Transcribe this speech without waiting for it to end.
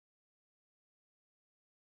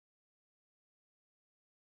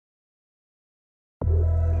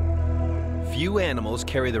Few animals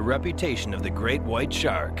carry the reputation of the great white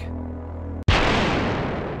shark.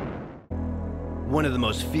 One of the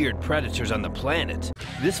most feared predators on the planet,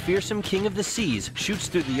 this fearsome king of the seas shoots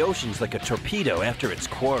through the oceans like a torpedo after its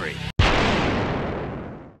quarry.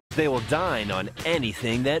 They will dine on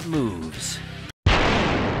anything that moves.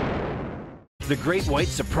 The great white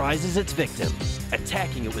surprises its victim,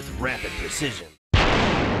 attacking it with rapid precision.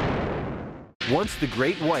 Once the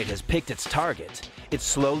great white has picked its target, it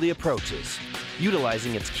slowly approaches,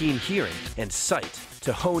 utilizing its keen hearing and sight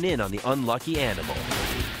to hone in on the unlucky animal.